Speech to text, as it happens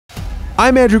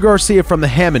I'm Andrew Garcia from the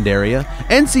Hammond area.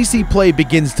 NCC play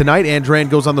begins tonight. Andrean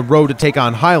goes on the road to take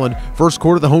on Highland. First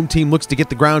quarter, the home team looks to get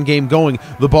the ground game going.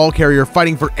 The ball carrier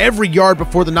fighting for every yard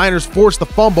before the Niners force the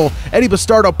fumble. Eddie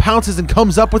Bastardo pounces and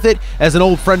comes up with it. As an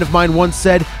old friend of mine once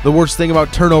said, the worst thing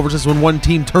about turnovers is when one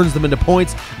team turns them into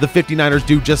points. The 59ers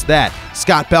do just that.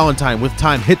 Scott Ballantyne with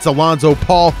time hits Alonzo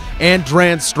Paul.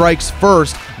 Andrean strikes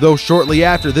first, though shortly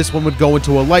after, this one would go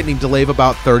into a lightning delay of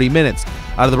about 30 minutes.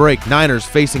 Out of the break, Niners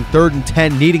facing 3rd and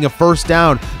 10, needing a first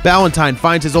down. Ballantyne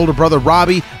finds his older brother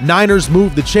Robbie. Niners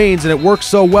move the chains, and it works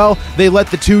so well, they let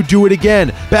the two do it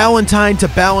again. Ballantyne to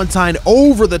Ballantyne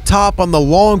over the top on the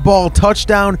long ball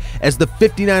touchdown as the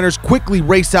 59ers quickly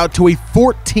race out to a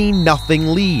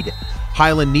 14-0 lead.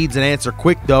 Highland needs an answer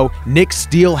quick, though. Nick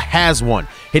Steele has one.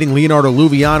 Hitting Leonardo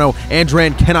Luviano,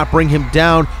 Andrean cannot bring him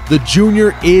down. The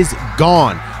junior is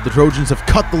gone. The Trojans have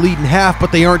cut the lead in half,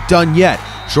 but they aren't done yet.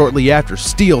 Shortly after,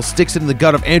 Steele sticks it in the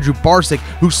gut of Andrew Barsick,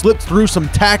 who slipped through some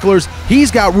tacklers.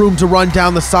 He's got room to run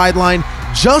down the sideline.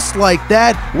 Just like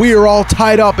that, we are all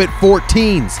tied up at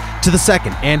 14s. To the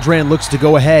second, Andrean looks to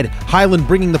go ahead. Highland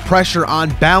bringing the pressure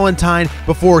on Ballantyne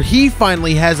before he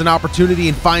finally has an opportunity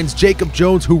and finds Jacob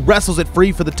Jones, who wrestles it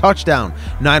free for the touchdown.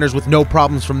 Niners with no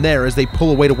problems from there as they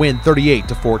pull away to win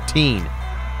 38-14.